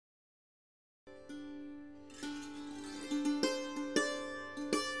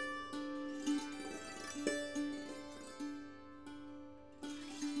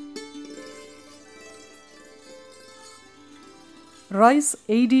Rice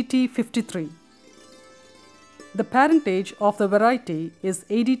ADT 53. The parentage of the variety is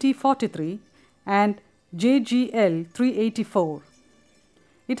ADT 43 and JGL 384.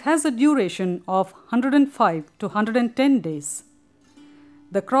 It has a duration of 105 to 110 days.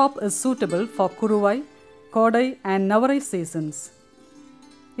 The crop is suitable for Kuruvai, Kodai and Navarai seasons.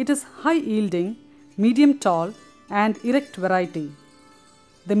 It is high-yielding, medium-tall and erect variety.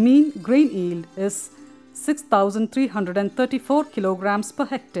 The mean grain yield is 6,334 kilograms per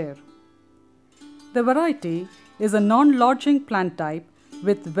hectare. The variety is a non-lodging plant type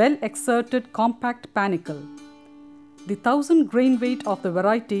with well-exerted compact panicle. The 1000 grain weight of the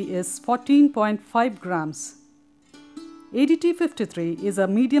variety is 14.5 grams. ADT 53 is a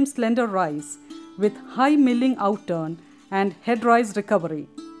medium slender rice with high milling outturn and head rise recovery.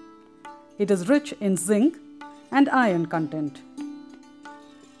 It is rich in zinc and iron content.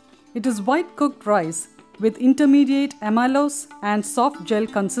 It is white cooked rice with intermediate amylose and soft gel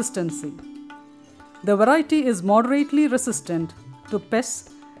consistency. The variety is moderately resistant to pests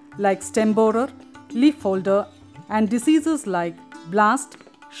like stem borer, leaf folder and diseases like blast,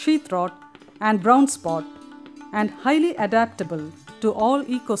 sheath rot and brown spot, and highly adaptable to all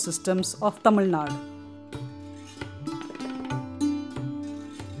ecosystems of Tamil Nadu.